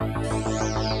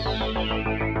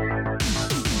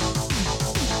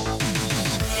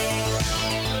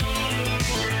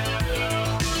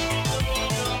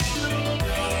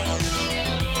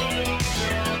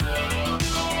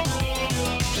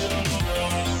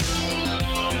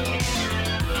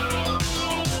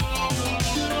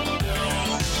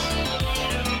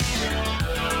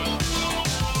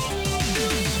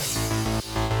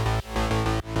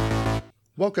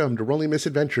Welcome to Rolling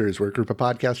Misadventures, where a group of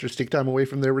podcasters take time away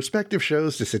from their respective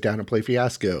shows to sit down and play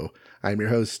Fiasco. I'm your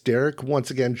host, Derek, once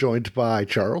again joined by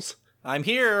Charles. I'm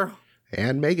here.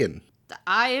 And Megan.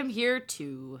 I am here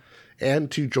too. And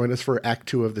to join us for Act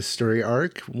 2 of the story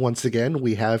arc, once again,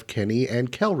 we have Kenny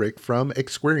and Kelric from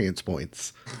Experience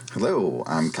Points. Hello,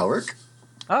 I'm Kelric.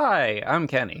 Hi, I'm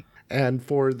Kenny. And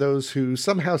for those who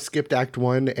somehow skipped Act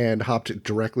 1 and hopped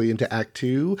directly into Act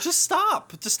 2... Just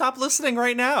stop. Just stop listening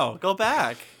right now. Go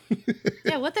back.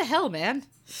 Yeah, what the hell, man?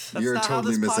 That's You're not totally how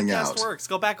this missing podcast out. works.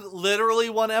 Go back literally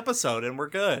one episode and we're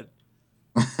good.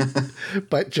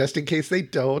 But just in case they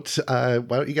don't, why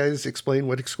don't you guys explain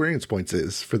what Experience Points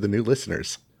is for the new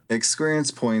listeners?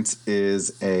 Experience Points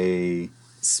is a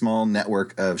small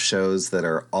network of shows that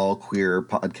are all queer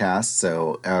podcasts.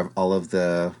 So all of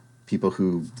the people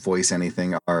who voice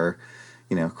anything are,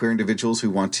 queer individuals who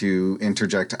want to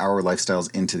interject our lifestyles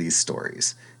into these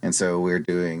stories. And so we're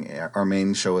doing, our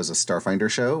main show is a Starfinder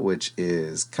show, which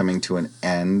is coming to an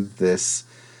end this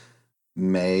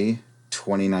May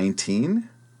 2019.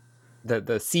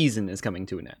 The season is coming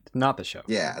to an end, not the show.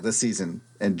 Yeah, the season.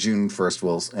 And June 1st,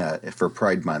 will for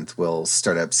Pride Month, we'll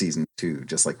start up season 2,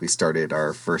 just like we started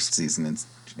our first season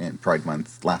in Pride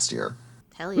Month last year.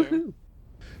 Hell yeah. Woo-hoo.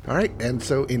 All right, and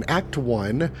so in Act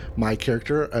 1, my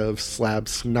character of Slab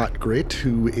Snotgrit,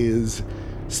 who is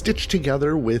stitched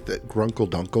together with Grunkle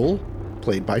Dunkle,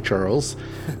 played by Charles,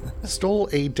 stole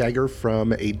a dagger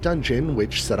from a dungeon,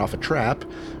 which set off a trap.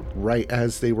 Right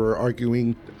as they were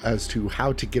arguing as to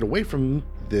how to get away from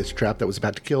this trap that was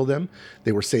about to kill them,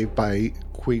 they were saved by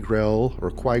Quagrel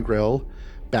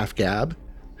Bafgab,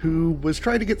 who was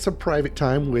trying to get some private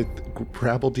time with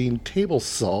Grabbledine Table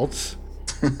Salt.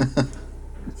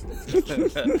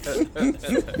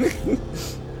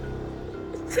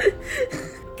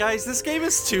 Guys, this game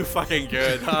is too fucking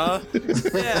good, huh?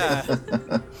 Yeah.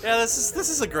 Yeah, this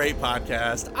is a great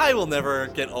podcast. I will never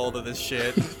get old of this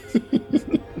shit.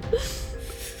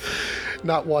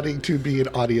 Not wanting to be an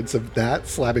audience of that,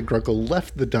 Slab and Grunkle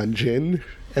left the dungeon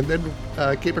and then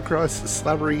came across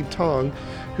Slabbery Tong,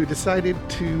 who decided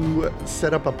to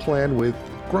set up a plan with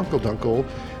Grunkle Dunkle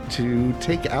to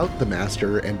take out the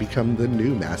master and become the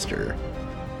new master.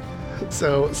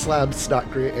 So Slab,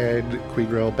 Snotgrit, and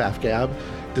Queegrel Bafgab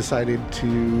decided to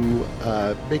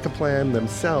make a plan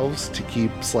themselves to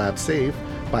keep Slab safe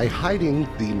by hiding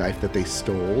the knife that they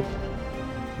stole.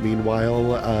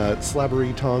 Meanwhile,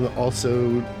 Slabbery Tong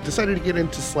also decided to get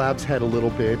into Slab's head a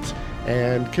little bit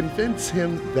and convince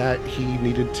him that he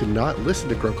needed to not listen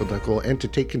to Grunkle Dunkle and to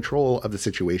take control of the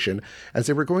situation, as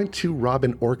they were going to rob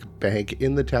an orc bank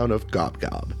in the town of Gob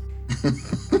Gob.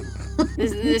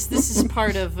 This is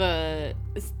part of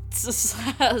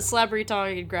Slabbery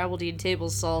Tong and Grabbledine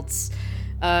Table Salt's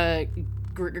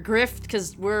grift,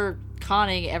 because we're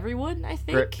conning everyone, I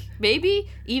think. Maybe?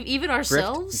 Even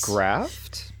ourselves?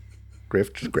 Graft?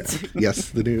 Graft. Yes,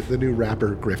 the new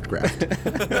rapper Graft.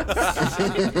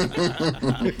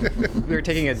 We were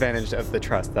taking advantage of the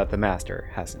trust that the master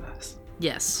has in us.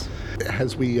 Yes.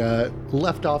 As we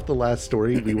left off the last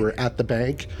story, we were at the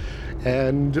bank,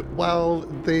 and while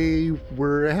they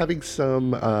were having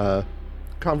some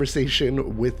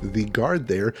conversation with the guard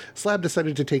there, Slab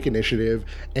decided to take initiative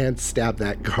and stab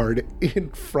that guard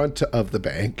in front of the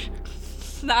bank.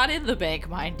 Not in the bank,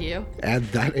 mind you. And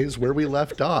that is where we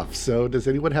left off. So does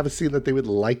anyone have a scene that they would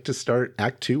like to start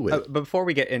Act 2 with? Before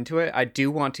we get into it, I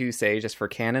do want to say, just for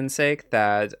canon's sake,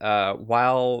 that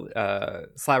while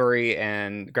Slabbery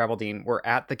and Grabbledine were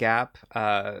at the Gap,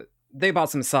 they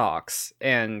bought some socks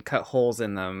and cut holes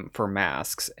in them for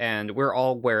masks, and we're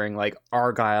all wearing like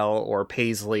Argyle or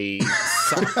Paisley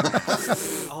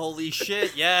socks. Holy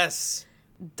shit, yes.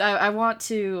 I want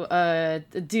to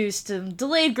do some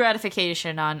delayed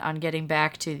gratification on getting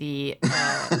back to the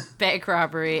bank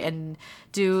robbery and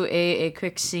do a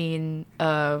quick scene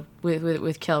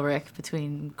with Kelric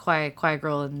between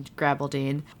Quagrel and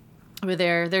Grabbledine,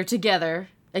 where they're together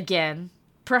again,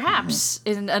 perhaps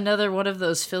in another one of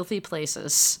those filthy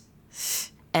places,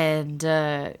 and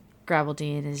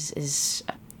Grabbledine is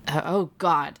oh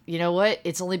god, you know what?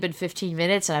 It's only been 15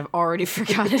 minutes and I've already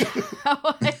forgotten how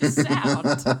I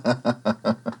sound.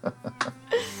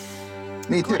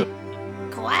 Me too.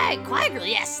 Quagrel,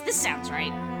 yes, this sounds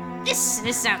right.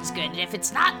 This sounds good. And if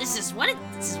it's not, this is what it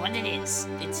is.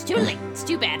 It's too late. It's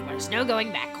too bad. There's no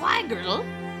going back. Quagrel.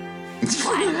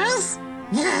 Yes.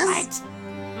 Yes.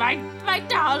 My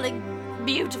darling,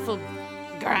 beautiful,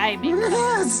 grimy.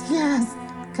 Yes.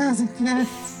 Cousin,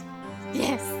 yes.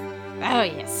 Yes. Oh,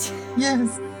 yes.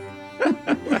 Yes.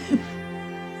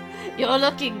 You're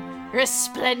looking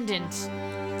resplendent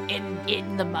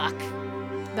in the muck.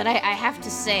 But I have to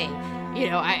say, You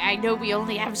know, I know we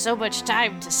only have so much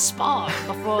time to spawn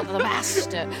before the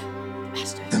master.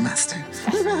 The master.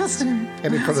 The master.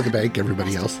 And in front of the bank,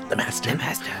 everybody else. The master.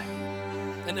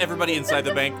 And everybody inside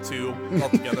the bank, too, all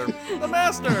together. The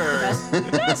master!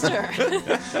 Master!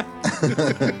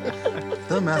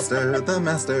 The master. The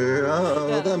master.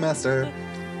 Oh, the master.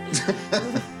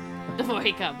 Before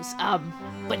he comes,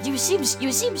 but you seem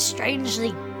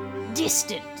strangely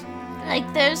distant.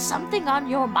 Like there's something on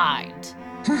your mind.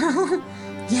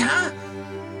 Yeah?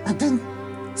 I've been...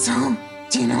 So,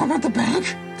 do you know about the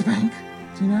bank? The bank?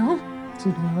 Do you know?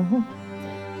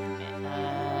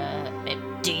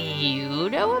 Do you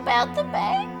know about the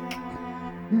bank?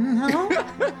 No?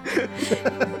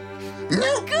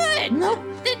 No. Good! No.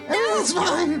 Then no! It's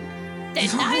fine. Then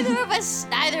fine.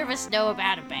 neither of us know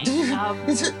about a bank. Do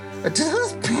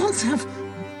those pants have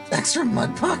extra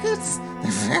mud pockets?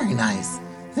 They're very nice.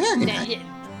 Very nice.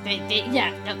 They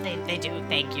do.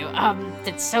 Thank you.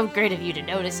 That's so great of you to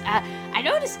notice. I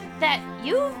noticed that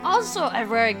you also are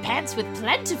wearing pants with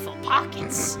plentiful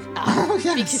pockets. Oh,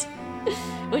 yes.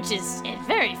 Which is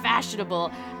very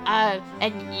fashionable.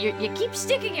 And you keep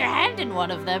sticking your hand in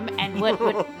one of them. And what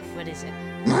is it?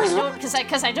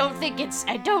 Because I don't think it's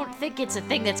a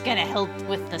thing that's gonna help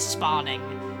with the spawning,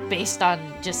 based on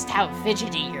just how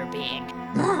fidgety you're being.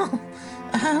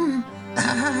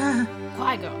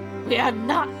 Qui-Gon, we are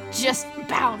not just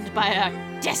bound by a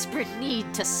desperate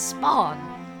need to spawn.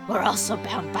 We're also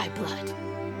bound by blood.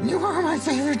 You are my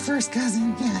favorite first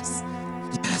cousin, yes.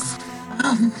 Yes.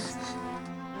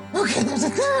 Okay, there's a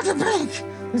thing with the bank.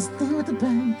 There's a thing with the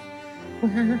bank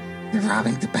where they're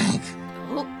robbing the bank.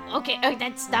 Oh, okay,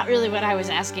 that's not really what I was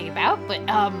asking about, but,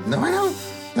 No, I know,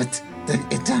 but you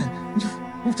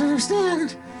have to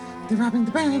understand. They're robbing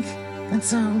the bank, and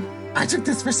so I took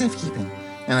this for safekeeping.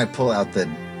 And I pull out the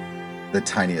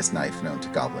tiniest knife known to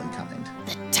goblin kind.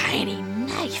 the tiny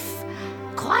knife.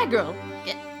 Qui-Gon,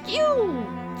 you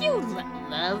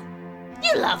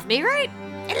love me, right?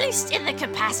 At least in the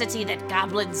capacity that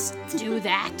goblins do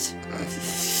that.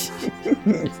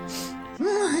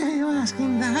 Why are you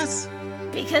asking that?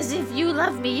 Because if you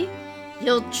love me,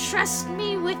 you'll trust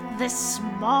me with the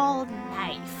small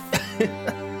knife.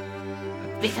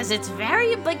 Because it's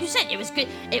very, like you said, it was good.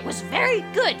 It was very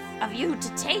good of you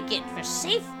to take it for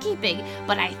safekeeping,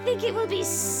 but I think it will be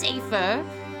safer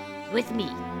with me.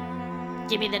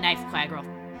 Give me the knife, Qui-Gon.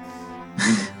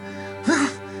 Well,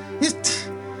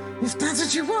 if that's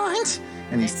what you want.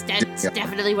 And he That's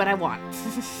definitely what I want.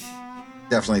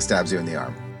 definitely stabs you in the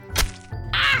arm.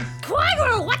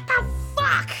 Qui-Gon, what the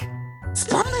fuck?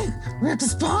 Spawning! We have to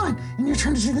spawn, and you're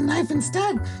trying to do the knife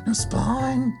instead. No,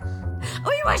 spawn.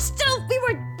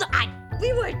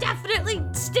 We were definitely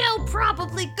still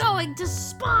probably going to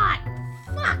spawn.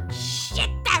 Fuck, shit,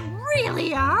 that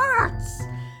really hurts.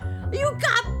 You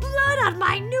got blood on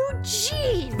my new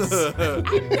jeans.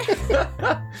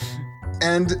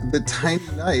 And the tiny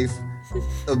knife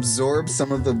absorbs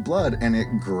some of the blood and it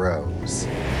grows.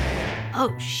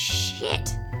 Oh,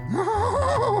 shit.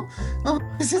 Oh,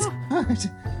 this is good.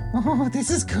 Oh, this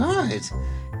is good.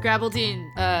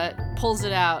 Grabbledine pulls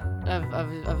it out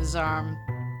of his arm,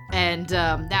 and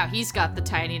now he's got the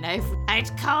tiny knife.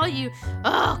 I'd call you,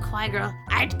 Qui-Gon,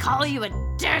 I'd call you a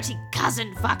dirty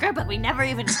cousin fucker, but we never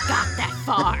even got that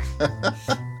far.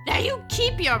 Now you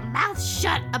keep your mouth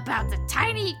shut about the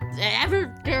tiny,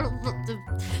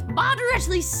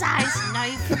 moderately sized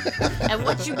knife and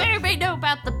what you may or may know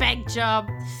about the bank job.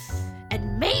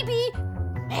 And maybe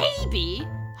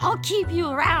I'll keep you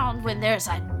around when there's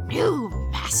a new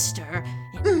master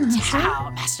in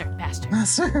town.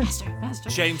 Master.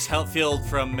 James Hetfield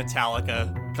from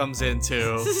Metallica comes in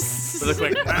too with a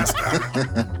quick master.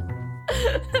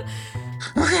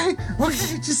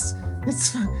 Okay, just,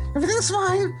 it's fine. Everything's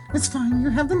fine. It's fine. You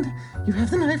have the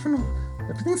knife and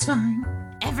everything's fine.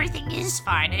 Everything is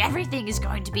fine, and everything is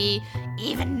going to be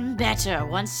even better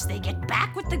once they get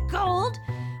back with the gold.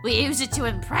 We use it to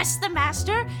impress the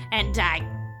master, and I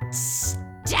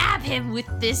stab him with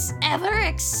this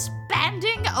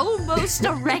ever-expanding, almost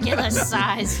irregular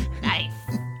size knife.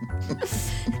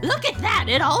 Look at that,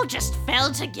 it all just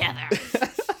fell together.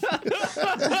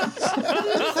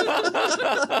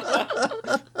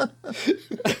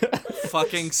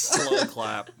 Fucking slow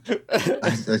clap.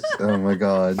 Oh my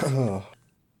god. Oh.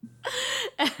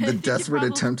 The desperate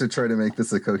attempt to try to make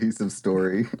this a cohesive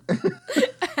story.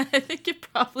 I think it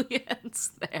probably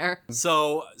ends there.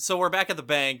 So we're back at the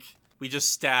bank. We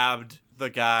just stabbed the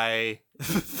guy.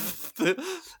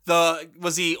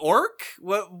 Was he orc?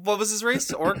 What was his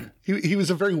race? Orc? He was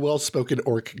a very well-spoken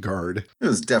orc guard. It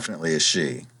was definitely a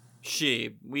she.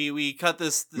 She. We cut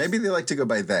this. Maybe they like to go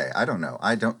by they. I don't know.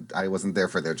 I wasn't there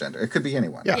for their gender. It could be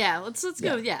anyone. Yeah, let's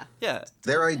go. Yeah. Yeah.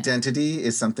 Their identity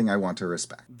is something I want to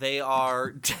respect. They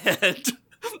are dead.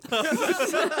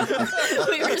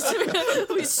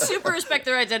 We super respect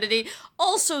their identity.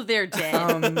 Also, they're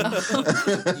dead.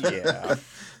 Yeah.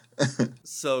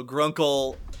 So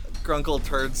Grunkle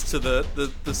turns to the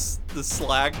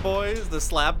slag boys, the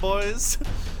slap boys,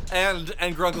 and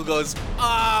Grunkle goes,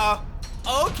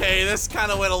 okay, this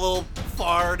kind of went a little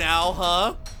far now,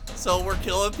 huh? So we're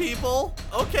killing people?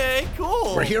 Okay,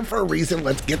 cool. We're here for a reason.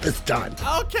 Let's get this done.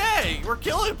 Okay, we're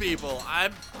killing people.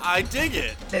 I dig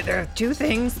it. There are two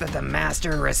things that the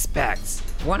master respects.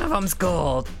 One of them's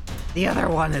gold. The other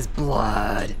one is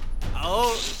blood.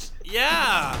 Oh,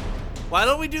 yeah. Why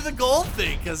don't we do the gold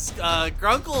thing? Because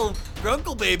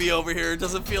Grunkle baby over here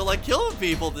doesn't feel like killing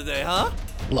people today, huh?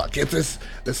 Look, this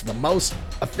is the most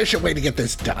efficient way to get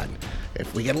this done.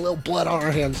 If we get a little blood on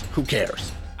our hands, who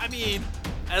cares? I mean,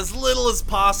 as little as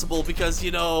possible because,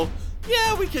 we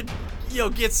could,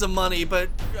 get some money, but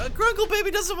Grunkle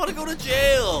baby doesn't want to go to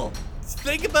jail.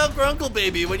 Think about Grunkle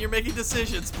baby when you're making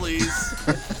decisions, please.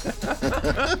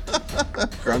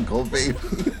 Grunkle baby.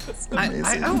 That's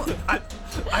amazing.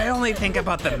 I only think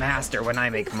about the master when I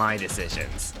make my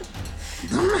decisions.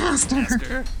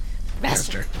 The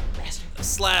master.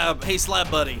 Slab. Hey,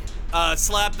 Slab buddy.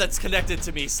 Slab that's connected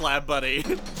to me, Slab buddy.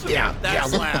 Yeah.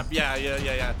 That's yeah. Slab.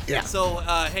 Yeah. Yeah. So,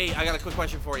 hey, I got a quick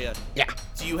question for you. Yeah.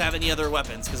 Do you have any other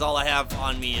weapons? Because all I have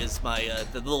on me is my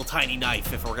the little tiny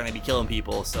knife if we're gonna be killing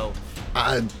people. So.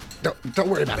 Don't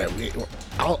worry about it.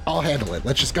 I'll handle it.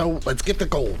 Let's just go. Let's get the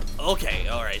gold. Okay.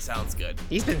 All right. Sounds good.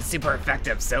 He's been super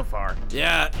effective so far.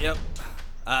 Yeah. Yep.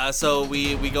 So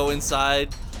we go inside.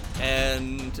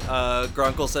 And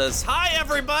Grunkle says, "Hi,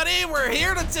 everybody! We're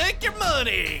here to take your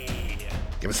money."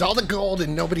 Give us all the gold,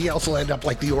 and nobody else will end up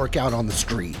like the orc out on the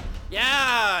street.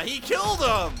 Yeah, he killed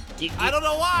him. I don't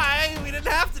know why. We didn't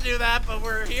have to do that, but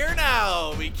we're here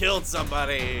now. We killed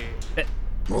somebody.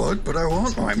 What? But I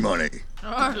want my money.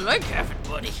 I like having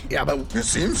money. Yeah, but It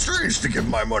seems strange to give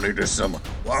my money to someone.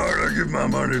 Why would I give my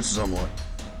money to someone?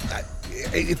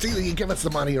 it's either you give us the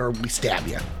money or we stab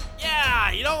you.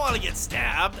 Yeah, you don't want to get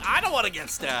stabbed. I don't want to get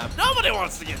stabbed. Nobody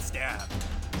wants to get stabbed.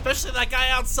 Especially that guy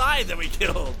outside that we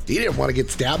killed. He didn't want to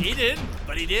get stabbed. He didn't,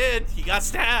 but he did. He got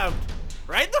stabbed.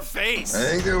 Right in the face. I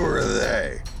think they were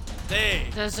they.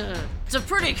 It's a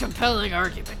pretty compelling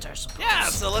argument, I suppose. Yeah,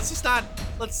 so let's have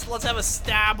a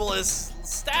stabless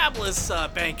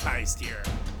bank heist here.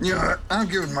 Yeah, I'm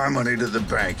giving my money to the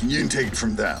bank, and you can take it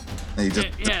from them. And he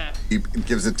just Yeah. he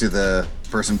gives it to the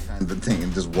person behind the thing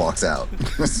and just walks out.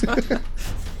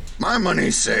 My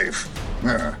money's safe.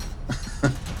 Yeah.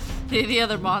 The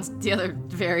other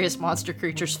various monster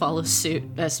creatures follow suit,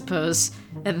 I suppose,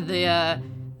 and the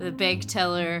bank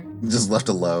teller. Just left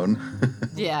alone.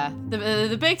 Yeah,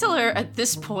 the bank teller at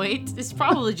this point is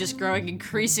probably just growing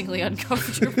increasingly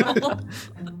uncomfortable.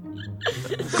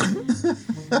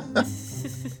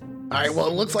 All right, well,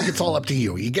 it looks like it's all up to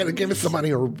you. You gotta give us the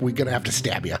money or we're gonna have to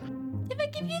stab you. If I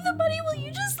give you the money, will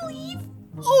you just leave?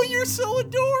 Oh, you're so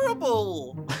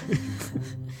adorable.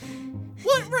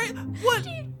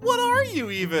 What are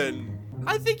you even?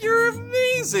 I think you're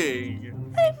amazing.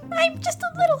 I'm just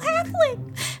a little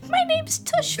halfling. My name's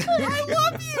Tushfoot. I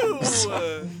love you.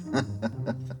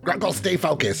 Grunkle, stay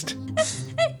focused.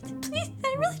 Please,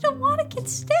 I really don't want to get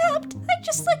stabbed. I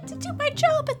just like to do my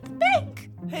job at the bank.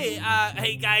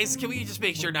 Hey guys, can we just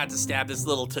make sure not to stab this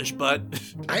little tush butt?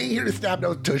 I ain't here to stab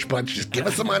no tush punch. Just give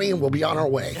us the money and we'll be on our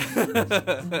way.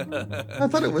 I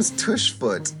thought it was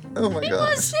Tushfoot. Oh my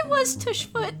god. It was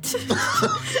Tushfoot.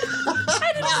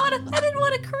 I didn't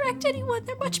want to correct anyone.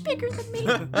 They're much bigger than me.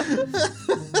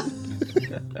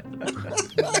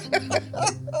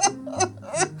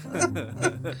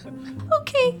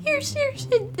 Okay, here's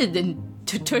And then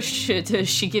Tush,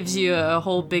 she gives you a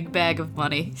whole big bag of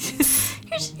money.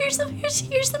 here's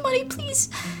the money, please.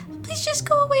 Please just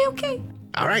go away, okay?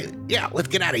 All right, yeah, let's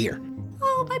get out of here.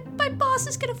 Oh, my boss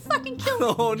is gonna fucking kill me.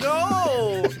 Oh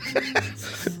no!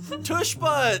 Tush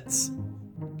butts!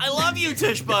 I love you,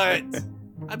 Tush butt!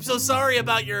 I'm so sorry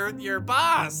about your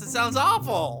boss. It sounds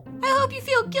awful. I hope you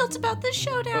feel guilt about this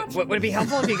showdown. Would it be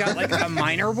helpful if you got like a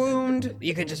minor wound?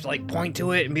 You could just like point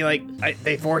to it and be like,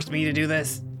 they forced me to do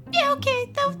this. Yeah,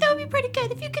 okay, that would be pretty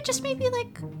good. If you could just maybe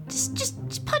like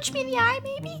just punch me in the eye,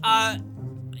 maybe.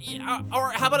 Yeah,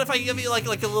 or how about if I give you like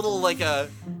a little like a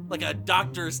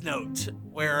doctor's note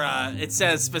where it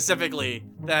says specifically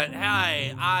that,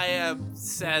 hi, I am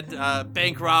said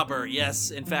bank robber.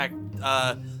 Yes, in fact,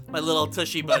 my little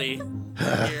tushy buddy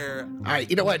Here. All right,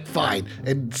 you know what? Fine.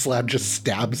 And Slab just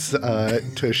stabs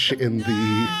Tush in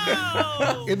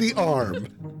the arm.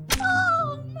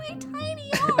 Oh, my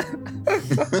tiny arm.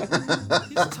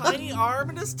 His tiny arm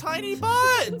and his tiny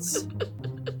butt.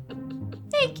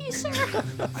 Thank you, sir.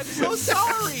 I'm so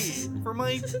sorry for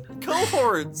my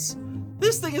cohorts.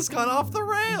 This thing has gone off the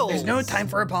rails. There's no time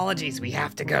for apologies. We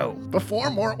have to go. Before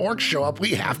more orcs show up, we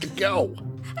have to go.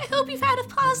 I hope you've had a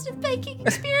positive baking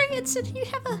experience and you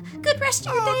have a good rest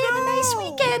of your day and a nice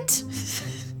weekend.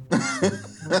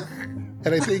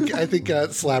 And I think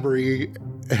Slabbery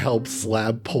helps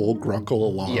Slab pull Grunkle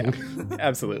along. Yeah,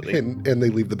 absolutely. And they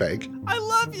leave the bank. I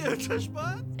love you,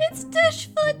 Tushbutt. It's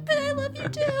Tushfoot, but I love you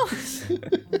too.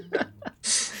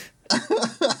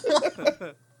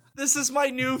 This is my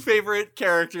new favorite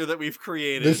character that we've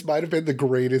created. This might have been the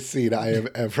greatest scene I have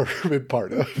ever been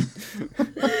part of.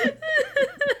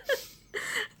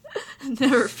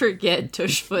 Never forget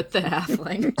Tushfoot the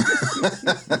halfling.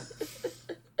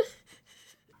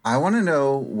 I want to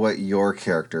know what your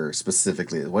character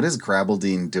specifically is. What is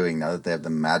Grabbledine doing now that they have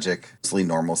the magically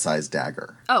normal-sized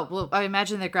dagger? Oh, well, I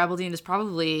imagine that Grabbledine is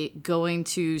probably going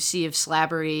to see if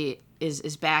Slabbery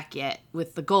is back yet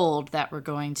with the gold that we're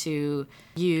going to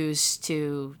use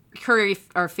to curry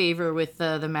our favor with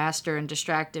the master and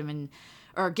distract him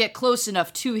or get close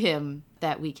enough to him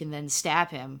that we can then stab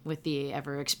him with the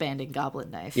ever-expanding goblin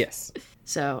knife. Yes.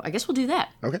 So I guess we'll do that.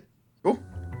 Okay. Cool.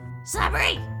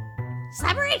 Slabbery!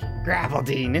 Slabbery!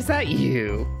 Graveldine, is that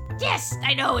you? Yes,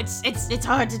 I know it's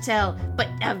hard to tell, but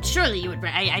surely you would.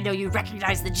 I know you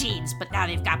recognize the genes, but now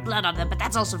they've got blood on them. But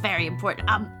that's also very important.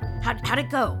 How'd it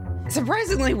go?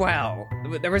 Surprisingly well.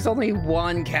 There was only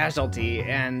one casualty,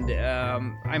 and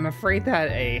I'm afraid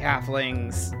that a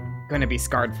halfling's going to be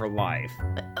scarred for life.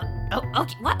 Oh,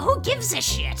 okay. What? Who gives a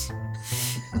shit?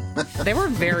 They were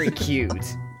very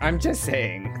cute. I'm just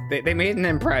saying. They made an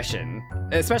impression,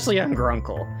 especially on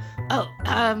Grunkle. Oh,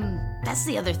 that's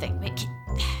the other thing. Maybe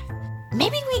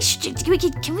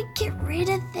can we get rid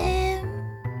of them?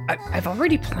 I've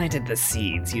already planted the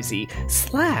seeds, you see.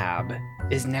 Slab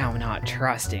is now not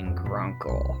trusting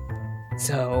Grunkle.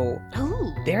 So,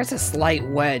 there's a slight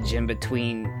wedge in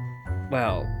between,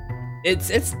 well,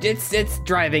 it's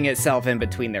driving itself in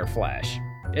between their flesh.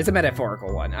 It's a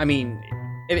metaphorical one. I mean,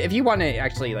 if you want to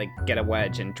actually, like, get a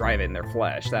wedge and drive it in their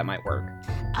flesh, that might work.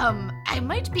 I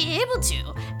might be able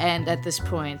to. And at this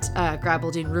point,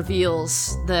 Grabbledine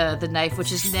reveals the knife,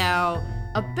 which is now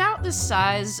about the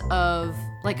size of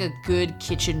like a good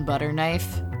kitchen butter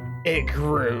knife. It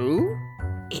grew?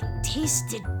 It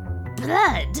tasted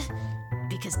blood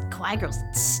because Kawaii Girl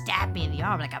stabbed me in the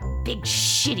arm like a big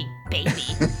shitty baby.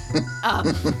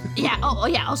 Yeah. Oh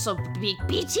yeah. Also,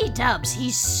 BT Dubs, he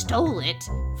stole it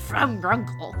from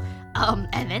Grunkle,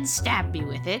 and then stabbed me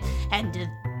with it. And the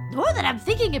more that I'm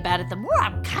thinking about it, the more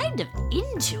I'm kind of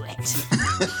into it.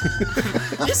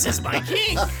 This is my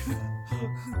king.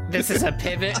 This is a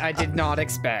pivot I did not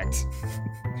expect.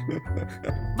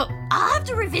 But I'll have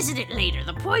to revisit it later.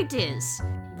 The point is,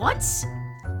 once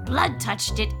blood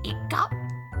touched it, it got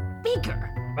bigger.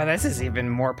 Well, this is even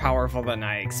more powerful than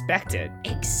I expected.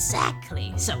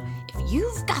 Exactly. So if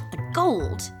you've got the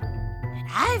gold, and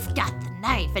I've got the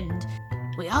knife, and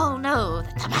we all know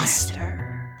that the master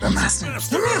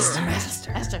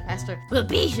will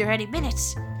be here any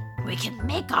minute, we can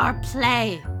make our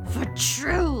play for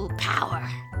true power.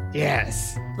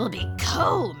 Yes. We'll be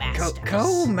co-masters.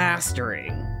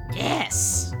 Co-mastering.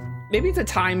 Yes. Maybe it's a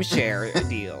timeshare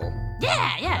deal.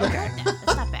 Yeah, okay.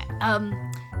 That's not bad.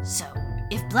 So,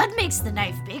 if blood makes the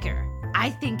knife bigger,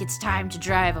 I think it's time to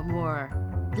drive a more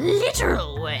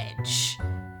literal wedge.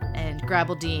 And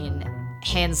Grabbledine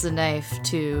hands the knife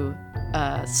to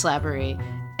Slabbery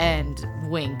and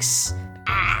winks.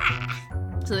 Ah!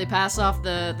 So they pass off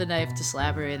the knife to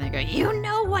Slabbery and they go, You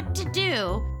know what to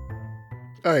do.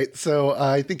 All right, so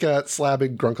I think Slab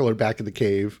and Grunkle are back in the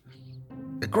cave.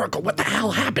 Grunkle, what the hell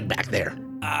happened back there?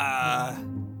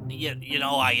 You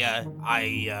know, I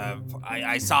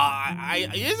saw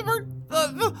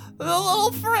the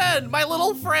little friend, my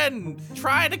little friend,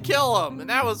 trying to kill him,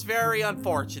 and that was very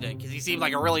unfortunate because he seemed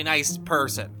like a really nice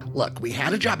person. Look, we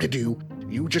had a job to do.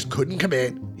 You just couldn't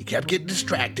commit. You kept getting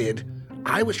distracted.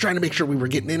 I was trying to make sure we were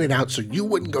getting in and out so you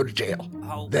wouldn't go to jail.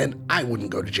 Oh. Then I wouldn't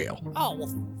go to jail. Oh,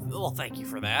 well, thank you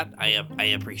for that. I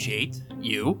appreciate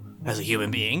you as a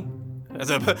human being, as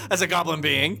a goblin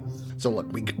being. So look,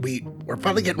 we're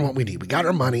finally getting what we need. We got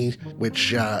our money,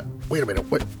 which, wait a minute,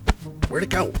 where'd it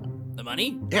go? The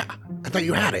money? Yeah, I thought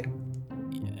you had it.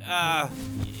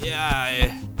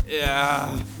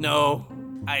 Yeah, no,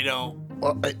 I don't.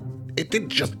 Well, it didn't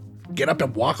just get up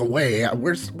and walk away.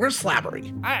 Where's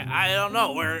Slabbery? I don't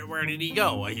know. Where did he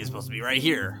go? He's supposed to be right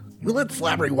here. You let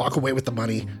Slabbery walk away with the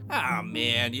money. Oh,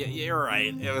 man, you're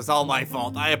right. It was all my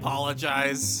fault. I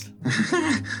apologize.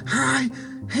 Hi.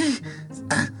 Hey,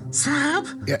 Slab?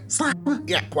 Yeah. Slab?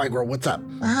 Yeah, Quiet Girl, what's up?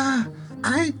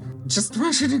 I just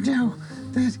want you to know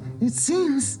that it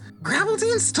seems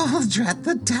Grabbledean stole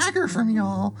the dagger from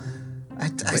y'all.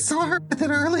 I saw her with it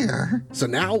earlier. So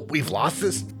now we've lost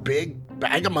this big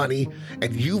bag of money,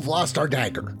 and you've lost our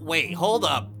dagger. Wait, hold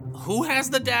up. Who has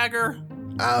the dagger?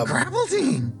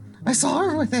 Grabbledean. I saw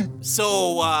her with it.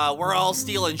 So, we're all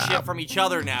stealing shit from each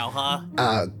other now, huh?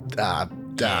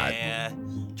 Yeah.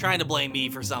 Trying to blame me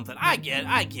for something. I get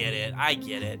it.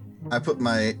 I put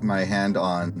my hand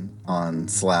on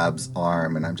Slab's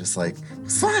arm, and I'm just like,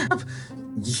 Slab,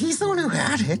 he's the one who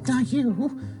had it, not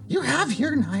you. You have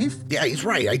your knife. Yeah, he's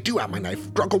right. I do have my knife.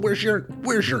 Grunkle, where's your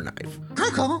knife?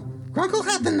 Grunkle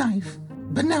had the knife.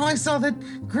 But now I saw that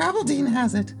Grabbledean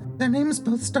has it. Their names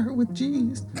both start with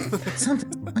G's.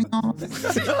 Something's going on.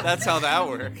 That's how that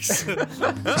works.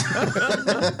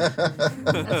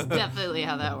 That's definitely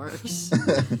how that works.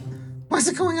 What's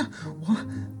it going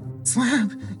on?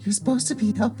 Slab, you're supposed to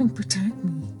be helping protect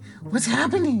me. What's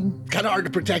happening? Kind of hard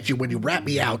to protect you when you rat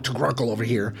me out to Grunkle over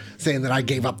here, saying that I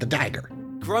gave up the dagger.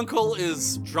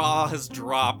 Grunkle's jaw has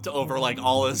dropped over like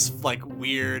all this like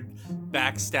weird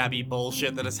backstabby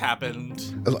bullshit that has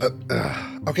happened.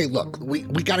 Okay, look, we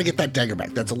gotta get that dagger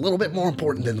back. That's a little bit more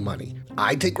important than the money.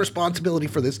 I take responsibility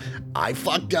for this. I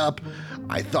fucked up.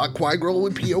 I thought Quiet Girl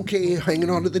would be okay hanging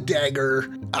on to the dagger.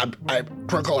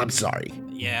 Grunkle, I'm sorry.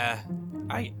 Yeah,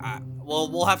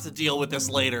 well, we'll have to deal with this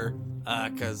later,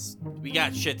 cause we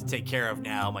got shit to take care of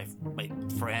now. My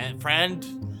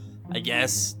friend, I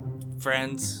guess.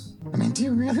 Friends. I mean, do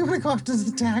you really want to go after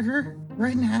the dagger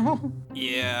right now?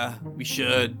 Yeah, we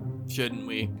should. Shouldn't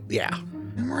we? Yeah.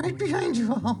 I'm right behind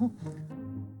you all.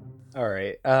 All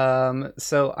right.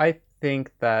 So I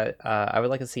think that I would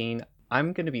like a scene.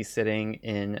 I'm going to be sitting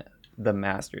in the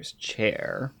master's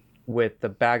chair with the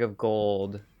bag of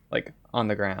gold like on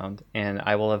the ground, and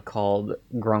I will have called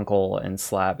Grunkle and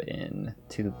Slab in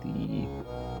to the...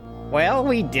 Well,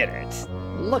 we did it.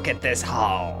 Look at this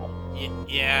haul.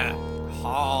 Yeah.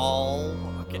 Hall.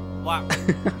 Okay. Why?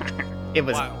 It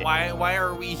was. Why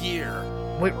are we here?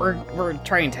 We're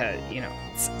trying to,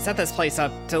 set this place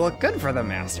up to look good for the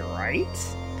master, right?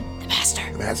 The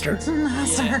master. The master? The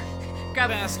master.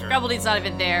 Grabbledean's not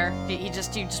even there. You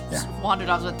just wandered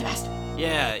off with the master.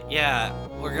 Yeah.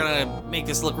 We're gonna make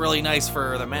this look really nice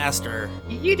for the master.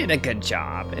 You did a good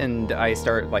job. And I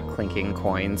start like clinking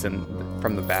coins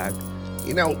from the bag.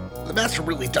 You know, the master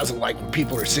really doesn't like when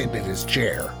people are sitting in his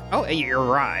chair. Oh, you're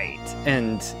right.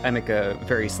 And I make a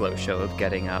very slow show of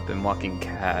getting up and walking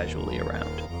casually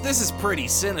around. This is pretty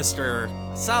sinister.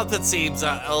 Something seems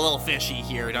a little fishy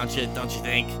here, don't you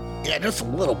think? Yeah, just a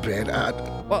little bit.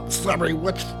 Well, Slabbery,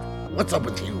 what's up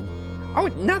with you? Oh,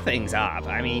 nothing's up.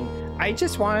 I mean, I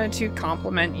just wanted to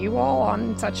compliment you all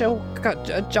on such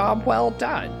a job well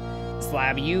done.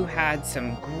 Slab, you had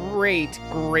some great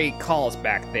calls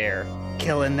back there.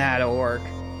 Killing that orc,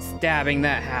 stabbing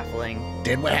that halfling.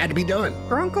 Did what had to be done.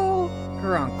 Grunkle.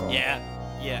 Yeah.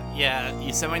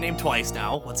 You said my name twice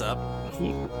now. What's up?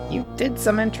 You did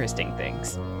some interesting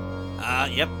things.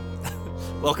 Yep.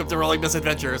 Welcome to Rolling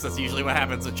Misadventures. That's usually what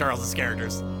happens with Charles's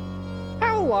characters.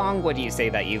 How long would you say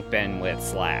that you've been with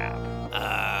Slab?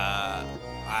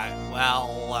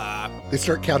 They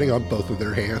start counting on both of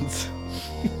their hands.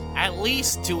 At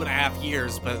least 2.5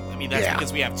 years, but I mean, that's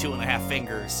because we have 2.5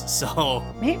 fingers, so...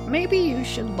 Maybe you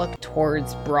should look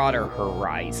towards broader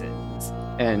horizons.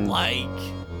 And... Like?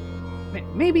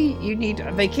 Maybe you need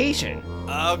a vacation.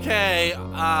 Okay,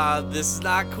 this is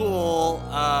not cool,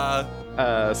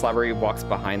 Slabbery walks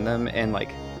behind them and, like,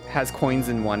 has coins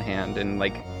in one hand and,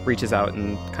 like, reaches out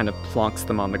and kind of plonks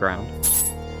them on the ground.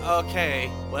 Okay,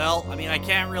 well, I mean, I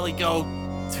can't really go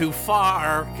too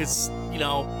far, because,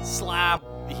 Slab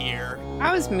here.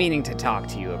 I was meaning to talk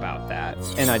to you about that.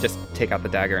 And I just take out the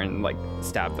dagger and, like,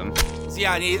 stab them. So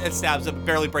yeah, it stabs him,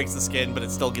 barely breaks the skin, but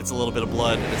it still gets a little bit of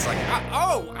blood, and it's like,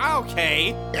 okay.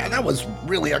 Yeah, that was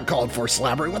really uncalled for,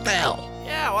 Slabbery. What the hell?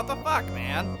 Yeah, what the fuck,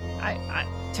 man?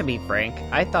 To be frank,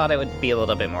 I thought it would be a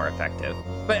little bit more effective.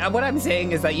 But what I'm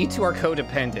saying is that you two are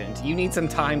codependent. You need some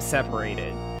time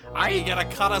separated. Are you gonna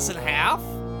cut us in half?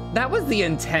 That was the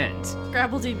intent.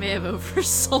 Grabbledean may have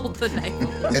oversold the knife.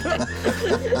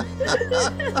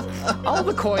 All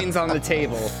the coins on the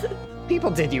table. People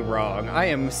did you wrong. I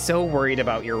am so worried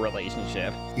about your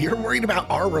relationship. You're worried about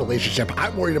our relationship.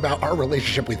 I'm worried about our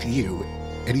relationship with you.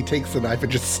 And he takes the knife and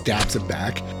just stabs him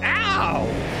back. Ow!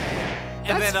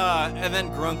 And then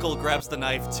Grunkle grabs the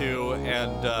knife too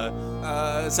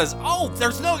and says, "Oh,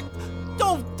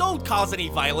 don't cause any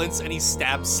violence," and he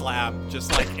stabs Slab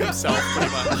just like himself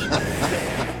pretty much.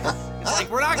 It's like,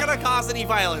 we're not gonna cause any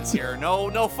violence here.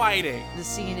 No fighting. The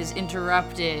scene is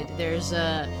interrupted. There's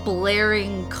a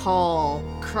blaring call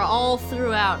all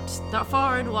throughout,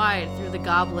 far and wide through the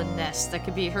goblin nest that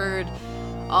could be heard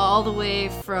all the way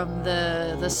from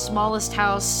the smallest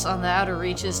house on the outer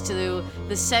reaches to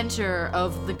the center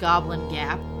of the goblin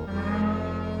gap.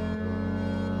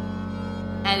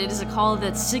 And it is a call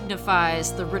that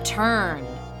signifies the return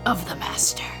of the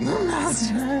master. The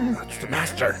master.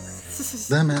 That's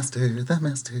the master. The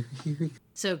master, here he...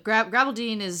 So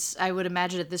Grabbledine is, I would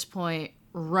imagine at this point,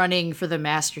 running for the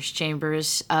master's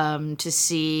chambers to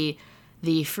see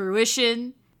the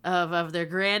fruition of their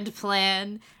grand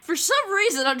plan. For some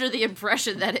reason, under the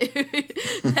impression that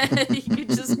he could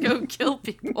just go kill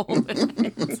people.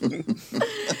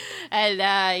 And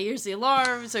he hears the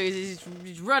alarm, so he's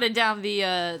running down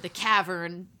the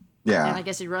cavern. Yeah. And I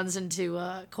guess he runs into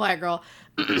Quiet Girl.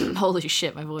 Holy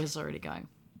shit, my voice is already going.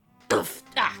 Oof.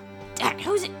 Damn,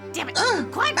 who's it? Damn it.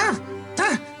 Quiet.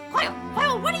 Quiet,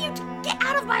 what are you... Get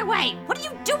out of my way. What are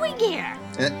you doing here?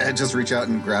 And just reach out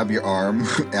and grab your arm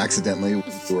accidentally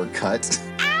or cut.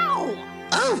 Ow!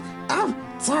 Oh,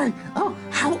 sorry. Oh,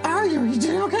 how are you? Are you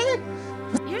doing okay?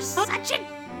 You're such a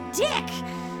dick.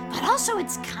 But also,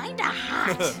 it's kinda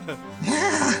hot.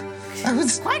 Yeah, I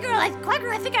was... Quiet girl, I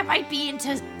think I might be into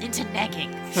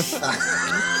negging.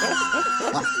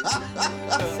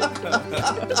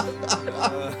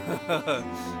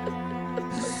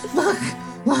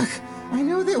 Look, I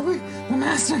know that the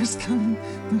master is coming.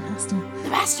 The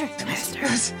master.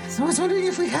 I was wondering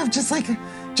if we have just like a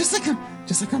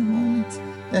moment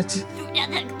that...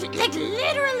 Like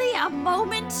literally a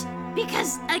moment,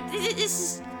 because like this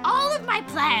is all of my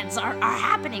plans are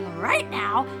happening right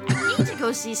now. I need to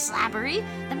go see Slabbery,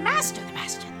 the master. The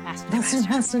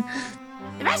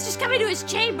master's coming to his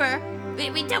chamber.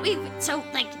 So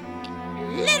like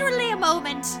literally a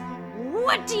moment.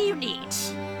 What do you need?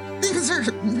 Things are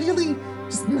really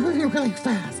just moving really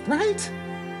fast, right?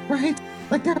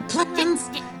 Like there are plans.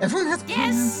 Everyone has plans.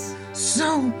 Yes.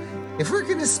 So if we're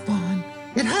gonna spawn,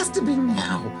 it has to be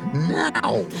now.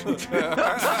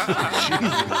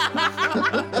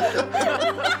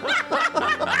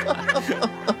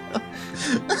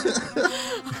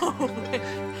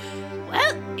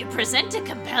 Well, you present a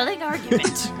compelling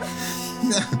argument.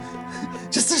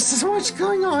 Just there's so much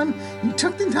going on. You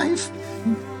took the knife.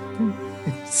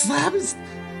 Slab is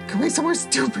going somewhere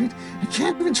stupid. I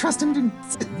can't even trust him to...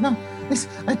 No,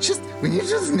 we need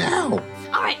this now.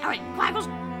 All right, Quackles,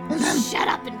 shut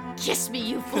up and kiss me,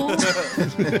 you fool.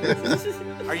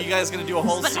 Are you guys gonna do a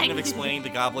whole scene of explaining the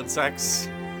goblin sex?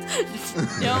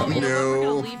 No, we're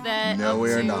gonna leave that No, up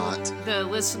we are to not. the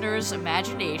listener's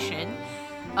imagination.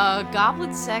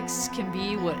 Goblin sex can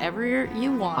be whatever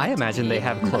you want. I imagine they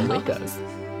have cloacas.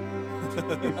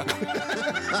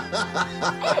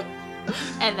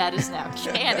 And that is now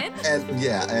canon.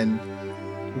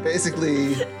 And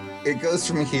basically it goes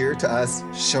from here to us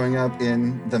showing up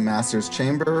in the master's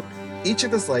chamber. Each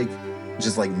of us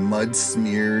just mud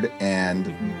smeared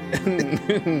and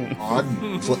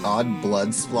odd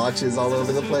blood splotches all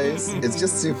over the place. It's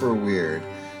just super weird.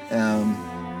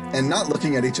 And not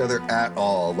looking at each other at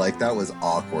all. Like, that was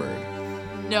awkward.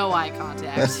 No eye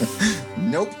contact.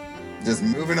 Nope. Just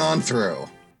moving on through.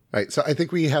 All right, so I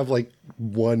think we have like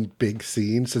one big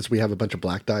scene since we have a bunch of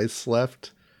black dice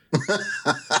left. We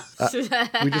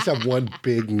just have one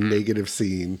big negative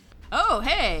scene. Oh,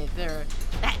 hey,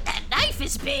 that knife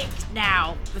is big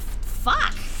now.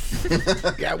 Fuck.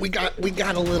 Yeah, we got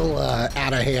a little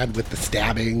out of hand with the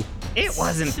stabbing. It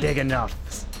wasn't big enough.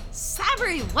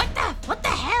 Slabbery, what the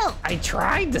hell? I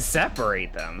tried to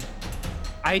separate them.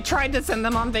 I tried to send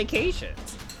them on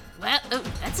vacations. Well,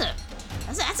 that's a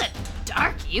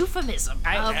dark euphemism.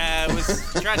 It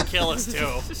was trying to kill us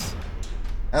too.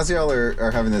 As y'all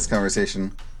are having this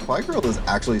conversation, Quiet Girl is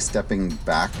actually stepping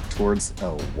back towards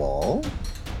a wall.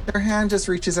 Her hand just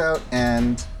reaches out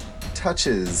and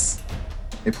touches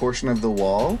a portion of the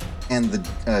wall, and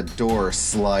the door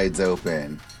slides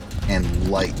open, and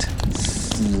light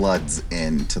floods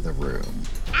into the room.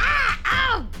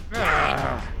 Oh,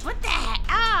 God. What the heck?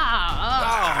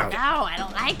 Oh, no, I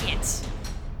don't like it.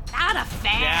 Not a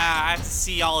fan. Yeah, I have to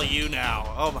see all of you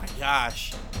now. Oh my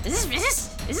gosh. Is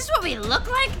this what we look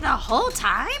like the whole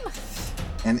time?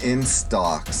 And in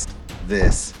stalks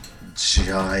this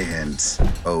giant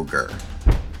ogre.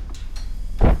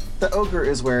 The ogre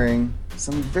is wearing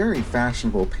some very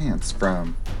fashionable pants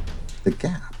from the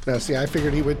Gap. No, see, I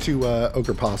figured he went to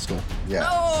Ogre Postal. Yeah.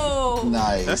 Oh!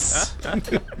 Nice.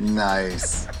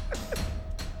 Nice.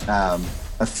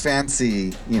 A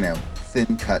fancy,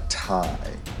 thin cut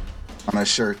tie on a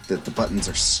shirt that the buttons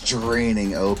are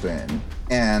straining open,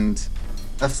 and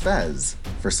a fez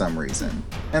for some reason.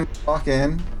 And they walk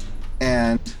in,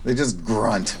 and they just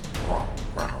grunt.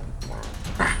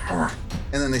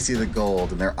 And then they see the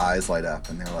gold, and their eyes light up,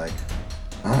 and they're like,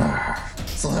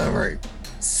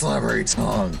 slabbery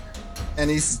tongue. And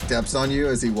he steps on you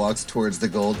as he walks towards the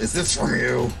gold. Is this from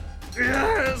you?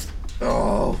 Yes.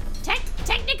 Oh.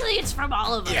 Technically, it's from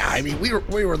all of us. Yeah, I mean,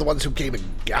 we were the ones who came and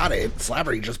got it.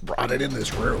 Slabbery just brought it in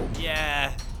this room.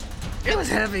 Yeah. It was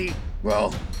heavy.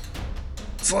 Well,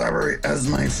 Slabbery, as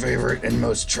my favorite and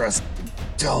most trusted,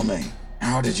 tell me,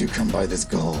 how did you come by this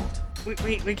gold?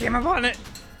 We came upon it,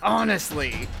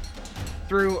 honestly,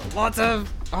 through lots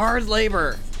of hard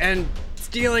labor and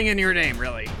stealing in your name,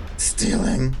 really.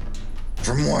 Stealing?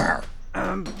 From where?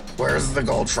 Where's the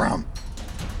gold from?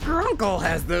 Grunkle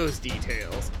has those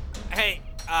details. Hey,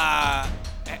 hi,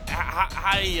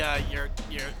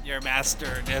 your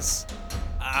masterness.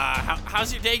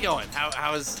 How's your day going?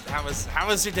 How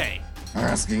was your day? I'm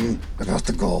asking about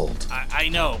the gold. I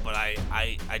know, but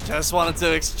I just wanted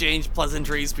to exchange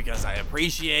pleasantries because I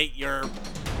appreciate your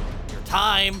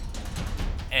time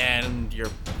and your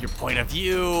point of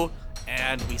view,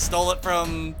 and we stole it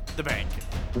from the bank.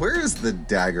 Where is the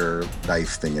dagger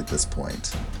knife thing at this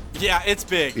point? Yeah, it's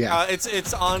big. Yeah.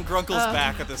 It's on Grunkle's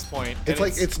back at this point. It's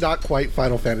like it's not quite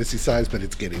Final Fantasy size, but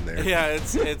it's getting there. Yeah,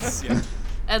 it's yeah.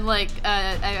 And like,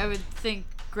 I would think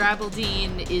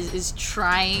Grabbledine is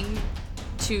trying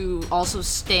to also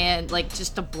stand, like,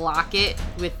 just to block it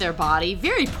with their body,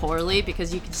 very poorly,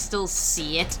 because you can still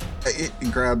see it. It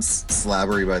grabs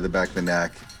Slabbery by the back of the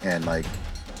neck and, like,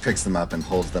 picks them up and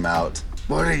holds them out.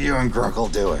 What are you and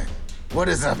Grunkle doing? What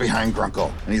is that behind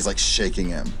Grunkle? And he's, like, shaking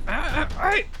him.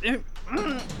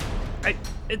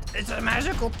 It's a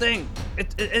magical thing.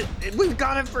 We've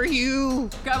got it for you.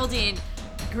 Grabbledine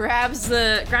grabs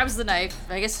the knife,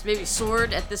 I guess maybe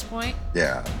sword at this point.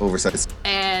 Yeah, oversized.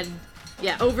 And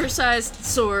yeah, oversized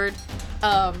sword,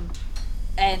 and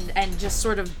just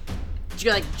sort of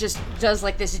just does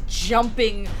like this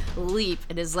jumping leap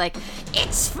and is like,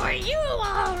 It's for you,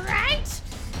 all right.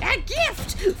 A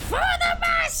gift for the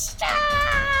master.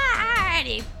 And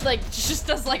he like just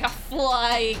does like a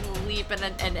flying leap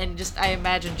and just, I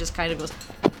imagine, just kind of goes.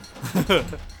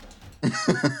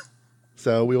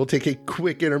 So we will take a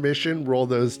quick intermission, roll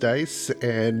those dice,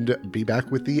 and be back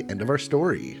with the end of our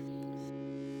story.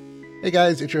 Hey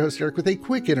guys, it's your host Eric with a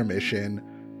quick intermission.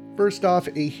 First off,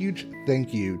 a huge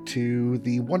thank you to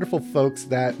the wonderful folks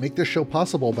that make this show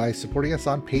possible by supporting us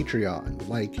on Patreon,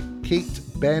 like Kate,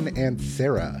 Ben, and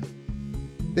Sarah.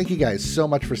 Thank you guys so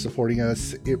much for supporting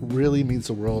us. It really means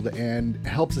the world and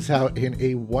helps us out in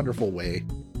a wonderful way.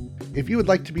 If you would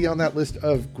like to be on that list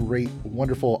of great,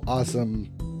 wonderful, awesome,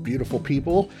 beautiful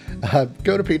people,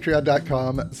 go to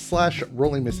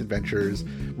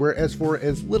patreon.com/rollingmisadventures, where for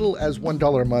as little as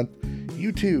 $1 a month,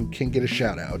 you too can get a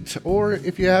shout out. Or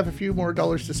if you have a few more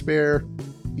dollars to spare,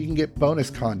 you can get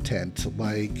bonus content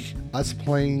like us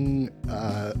playing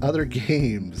other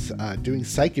games, doing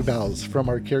psych evals from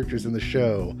our characters in the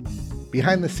show,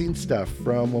 behind the scenes stuff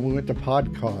from when we went to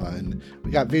PodCon. We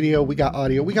got video, we got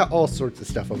audio, we got all sorts of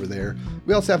stuff over there.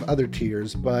 We also have other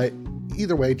tiers, but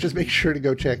either way, just make sure to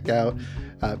go check out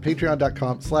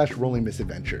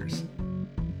patreon.com/rollingmisadventures.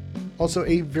 Also,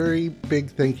 a very big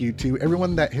thank you to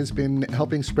everyone that has been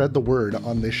helping spread the word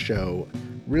on this show.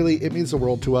 Really, it means the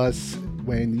world to us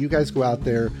when you guys go out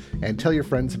there and tell your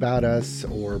friends about us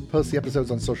or post the episodes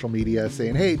on social media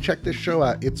saying, hey, check this show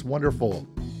out, it's wonderful.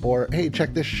 Or, hey,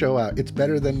 check this show out, it's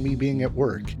better than me being at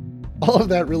work. All of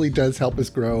that really does help us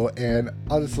grow, and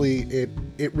honestly,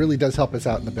 it really does help us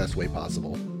out in the best way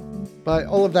possible. But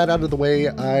all of that out of the way,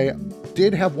 I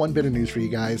did have one bit of news for you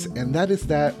guys, and that is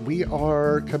that we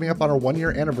are coming up on our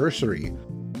 1-year anniversary.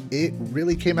 It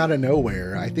really came out of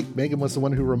nowhere. I think Megan was the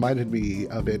one who reminded me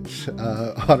of it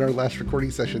on our last recording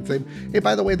session, saying, hey,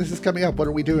 by the way, this is coming up, what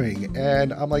are we doing?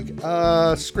 And I'm like,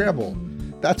 Scramble.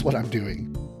 That's what I'm doing.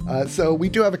 So we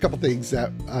do have a couple things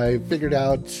that I figured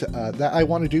out that I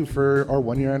want to do for our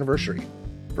 1-year anniversary.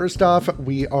 First off,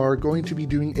 we are going to be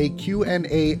doing a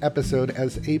Q&A episode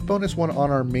as a bonus one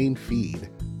on our main feed.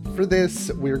 For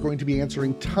this, we're going to be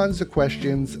answering tons of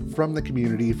questions from the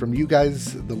community, from you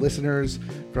guys, the listeners,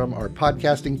 from our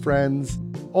podcasting friends,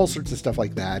 all sorts of stuff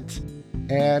like that.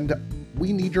 And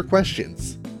we need your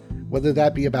questions, whether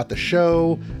that be about the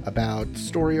show, about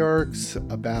story arcs,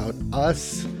 about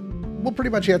us, we'll pretty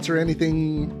much answer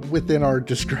anything within our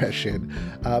discretion.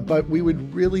 But we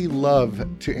would really love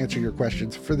to answer your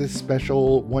questions for this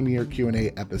special one-year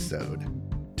Q&A episode.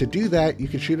 To do that, you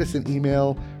can shoot us an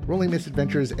email,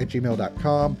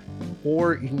 rollingmissadventures@gmail.com,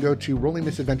 or you can go to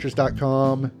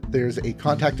rollingmissadventures.com. There's a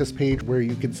contact us page where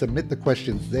you can submit the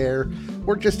questions there,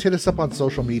 or just hit us up on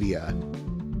social media.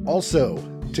 Also,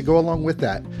 to go along with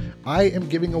that, I am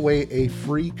giving away a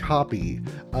free copy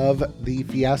of the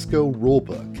Fiasco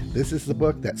Rulebook. This is the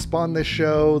book that spawned this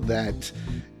show, that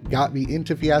got me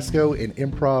into Fiasco in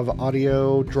improv,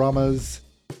 audio, dramas,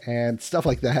 and stuff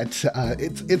like that.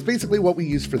 It's basically what we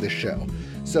use for this show.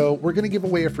 So we're going to give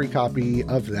away a free copy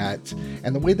of that.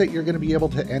 And the way that you're going to be able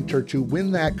to enter to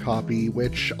win that copy,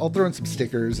 which I'll throw in some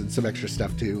stickers and some extra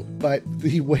stuff too, but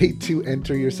the way to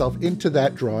enter yourself into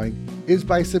that drawing is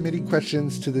by submitting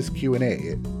questions to this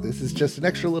Q&A. This is just an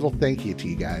extra little thank you to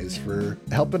you guys for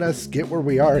helping us get where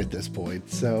we are at this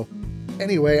point. So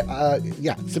anyway,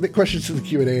 submit questions to the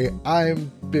Q&A.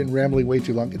 I've been rambling way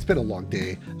too long. It's been a long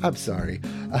day. I'm sorry.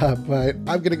 But I'm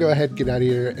going to go ahead and get out of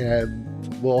here, and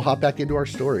we'll hop back into our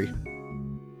story.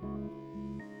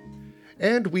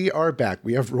 And we are back.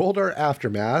 We have rolled our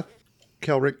aftermath.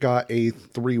 Kelric got a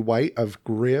 3 white of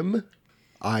Grim.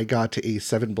 I got a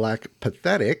 7 black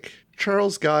Pathetic.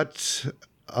 Charles got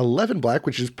 11 black,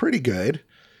 which is pretty good.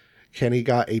 Kenny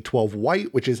got a 12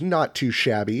 white, which is not too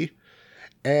shabby.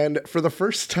 And for the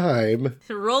first time...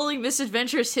 Rolling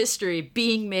Misadventures history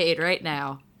being made right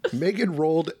now. Megan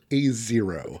rolled a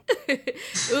 0.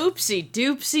 Oopsie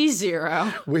doopsie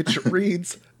 0. Which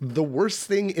reads, the worst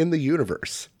thing in the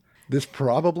universe. This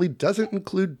probably doesn't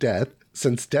include death,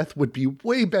 since death would be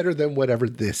way better than whatever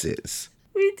this is.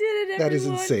 We did it, everyone. That is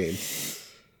insane.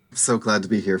 I'm so glad to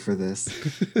be here for this.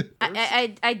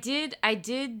 I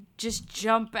did just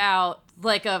jump out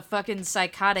like a fucking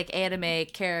psychotic anime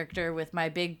character with my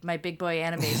big boy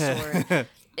anime sword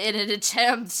in an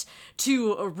attempt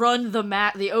to run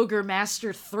the ogre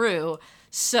master through.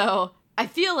 So I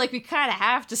feel like we kind of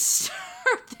have to start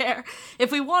there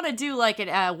if we want to do like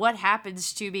an what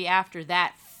happens to me after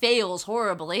that fails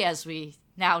horribly, as we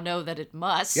now know that it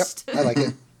must. Yep, I like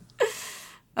it.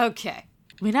 Okay,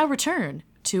 we now return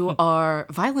to our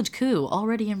violent coup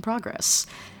already in progress.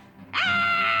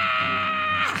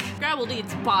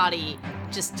 Graveldine's body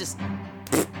just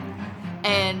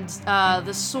and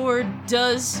the sword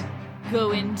does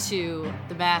go into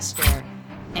the master,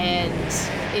 and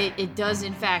it does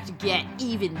in fact get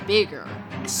even bigger.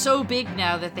 So big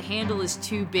now that the handle is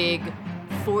too big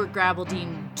for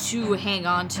Graveldine to hang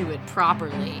on to it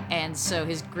properly, and so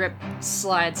his grip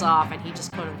slides off and he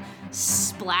just kind of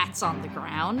splats on the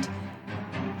ground.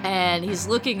 And he's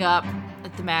looking up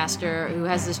at the master, who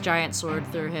has this giant sword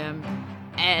through him,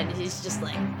 and he's just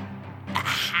like,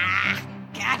 aha,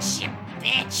 gotcha,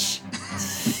 bitch.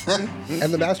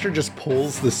 And the master just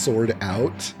pulls the sword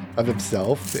out of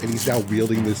himself, and he's now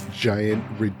wielding this giant,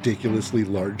 ridiculously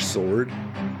large sword.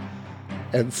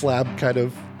 And Slab kind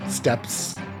of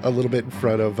steps a little bit in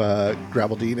front of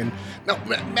Graveldine, and, no,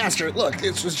 Master, look,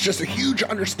 this was just a huge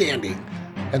understanding.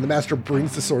 And the master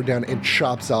brings the sword down and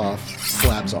chops off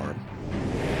Slab's arm.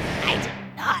 I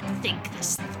did not think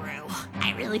this through.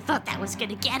 I really thought that was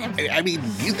gonna get him. I mean,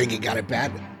 you think he got it bad.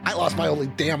 I lost my only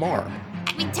damn arm.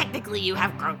 I mean, technically you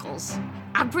have grunkles.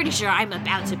 I'm pretty sure I'm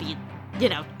about to be,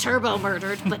 turbo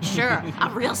murdered, but sure,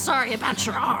 I'm real sorry about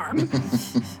your arm.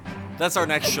 That's our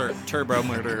next shirt, Turbo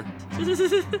Murder.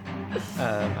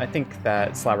 I think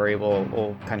that Slabbery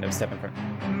will kind of step in front.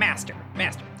 Master,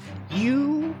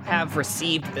 you have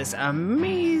received this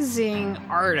amazing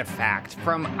artifact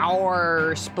from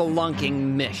our spelunking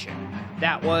mission.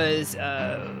 That was,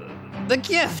 the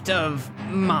gift of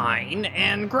mine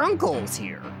and Grunkle's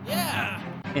here. Yeah.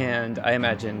 And I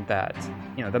imagine that,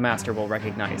 the master will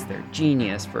recognize their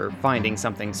genius for finding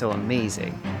something so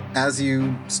amazing. As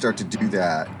you start to do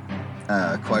that,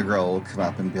 Quagrel will come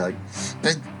up and be like,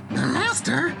 But,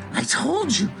 Master, I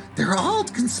told you, they're all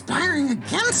conspiring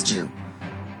against you.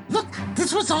 Look,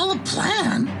 this was all a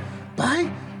plan by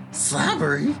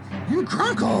Slabbery and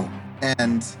Grunkle.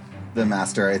 and the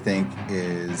master, I think,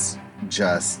 is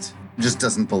just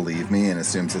doesn't believe me and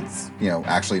assumes it's,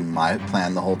 actually my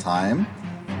plan the whole time.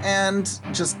 And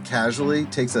just casually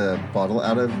takes a bottle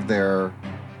out of their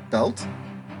belt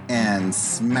and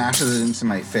smashes it into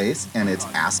my face, and it's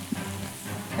acid.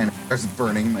 And it starts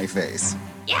burning my face.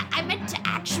 Yeah, I meant to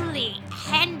actually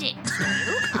hand it to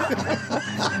you.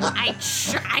 I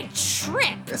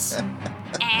tripped.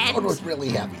 And It was really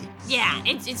heavy. yeah,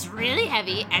 it's really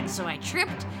heavy, and so I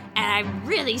tripped, and I'm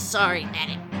really sorry that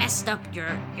it messed up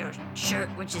your shirt,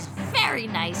 which is very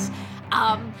nice.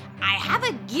 I have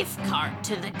a gift card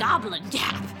to the Goblin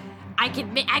Gap. I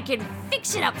can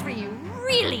fix it up for you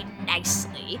really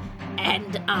nicely,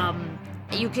 and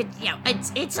you could,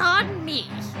 it's on me.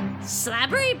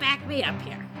 Slabbery, back me up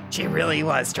here. She really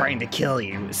was trying to kill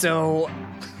you. So,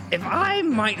 if I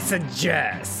might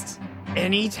suggest,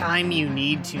 anytime you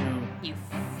need to... You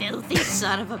filthy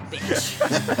son of a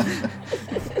bitch.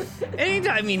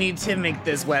 Anytime you need to make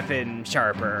this weapon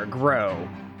sharper, grow,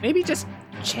 maybe just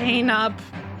chain up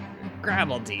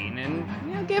Graveldine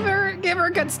and give her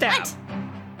a good stab.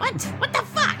 What the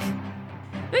fuck?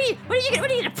 What are you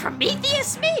gonna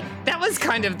Prometheus me? That was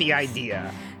kind of the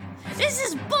idea. This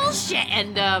is bullshit.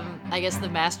 And I guess the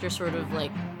master sort of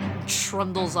like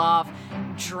trundles off,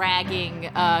 dragging.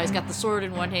 He's got the sword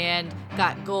in one hand,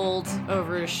 got gold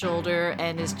over his shoulder,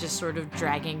 and is just sort of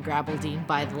dragging Graveldine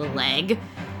by the leg.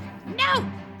 No,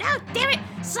 damn it!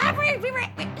 Slabbery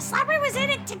was in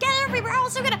it together. We were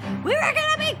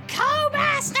gonna be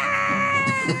co-masters.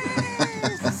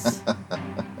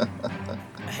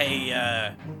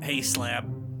 Hey, Slab.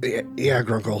 Yeah,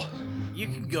 Grunkle. You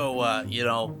can go,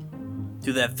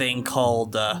 do that thing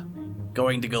called,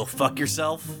 going to go fuck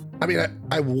yourself. I mean,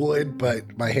 I would,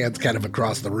 but my hand's kind of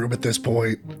across the room at this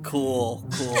point. Cool.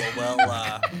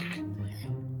 Well,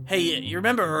 hey, you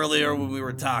remember earlier when we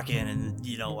were talking and,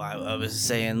 I was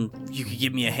saying you could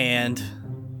give me a hand?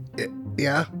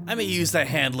 Yeah? I may use that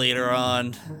hand later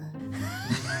on.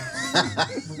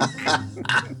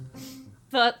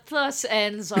 But thus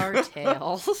ends our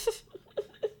tale.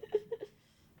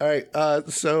 All right,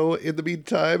 so in the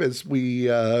meantime, as we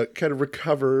kind of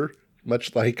recover,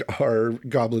 much like our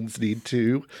goblins need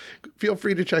to, feel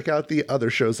free to check out the other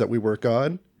shows that we work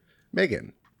on.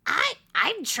 Megan.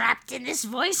 I'm trapped in this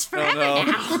voice forever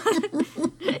now.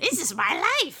 This is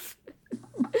my life.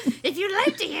 If you'd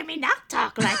like to hear me not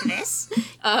talk like this,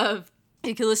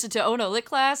 you can listen to Ono Lit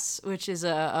Class, which is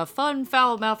a fun,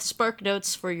 foul-mouthed spark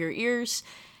notes for your ears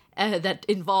that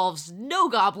involves no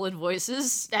goblin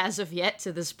voices as of yet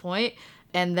to this point.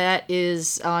 And that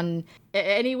is on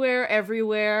anywhere,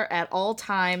 everywhere, at all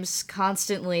times,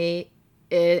 constantly,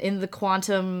 in the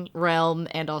quantum realm,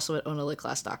 and also at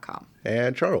onolitclass.com.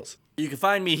 And Charles. You can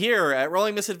find me here at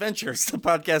Rolling Misadventures, the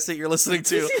podcast that you're listening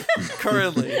to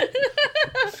currently.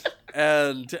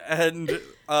 And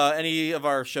any of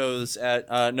our shows at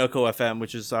NoCo FM,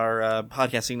 which is our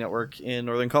podcasting network in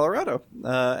Northern Colorado,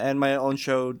 and my own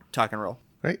show, Talk and Roll.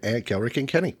 Right, and Kelrick and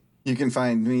Kenny. You can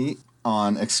find me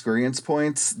on Experience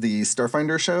Points, the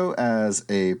Starfinder show, as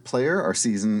a player. Our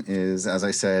season is, as I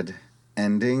said,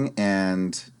 ending,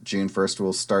 and June 1st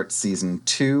we'll start season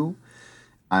 2.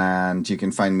 And you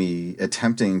can find me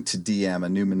attempting to DM a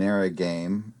Numenera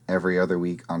game every other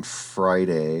week on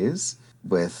Fridays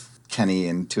with Kenny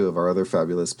and 2 of our other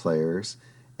fabulous players.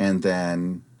 And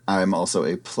then I'm also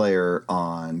a player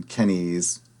on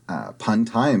Kenny's Pun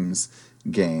Times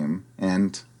game.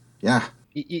 And yeah.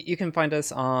 You can find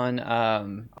us on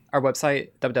our website,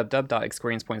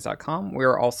 www.experiencepoints.com.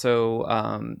 We're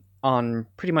also on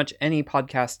pretty much any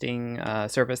podcasting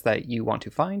service that you want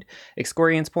to find.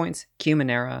 Experience Points,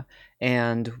 Numenera,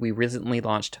 and we recently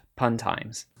launched Pun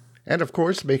Times. And of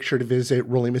course, make sure to visit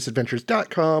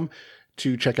rollingmisadventures.com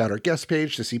to check out our guest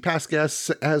page to see past guests,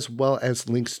 as well as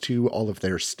links to all of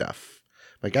their stuff.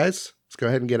 But guys, let's go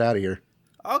ahead and get out of here.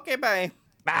 Okay, bye.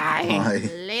 Bye.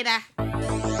 Later.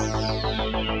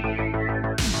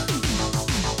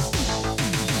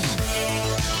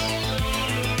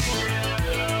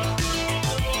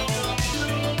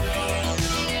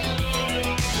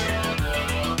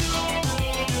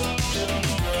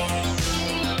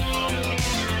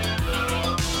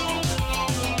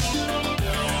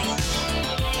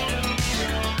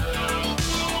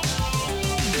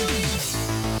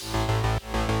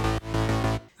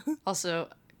 Also,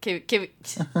 can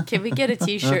we get a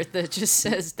T-shirt that just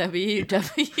says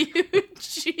WWGBT?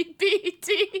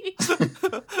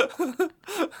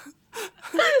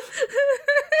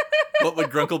 What would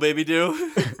Grunkle Baby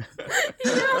do?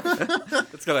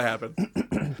 It's gonna happen.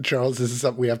 Charles, this is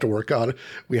something we have to work on.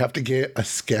 We have to get a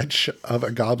sketch of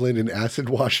a goblin in acid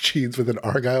wash jeans with an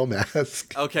Argyle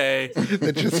mask. Okay.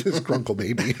 That just says Grunkle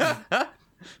Baby.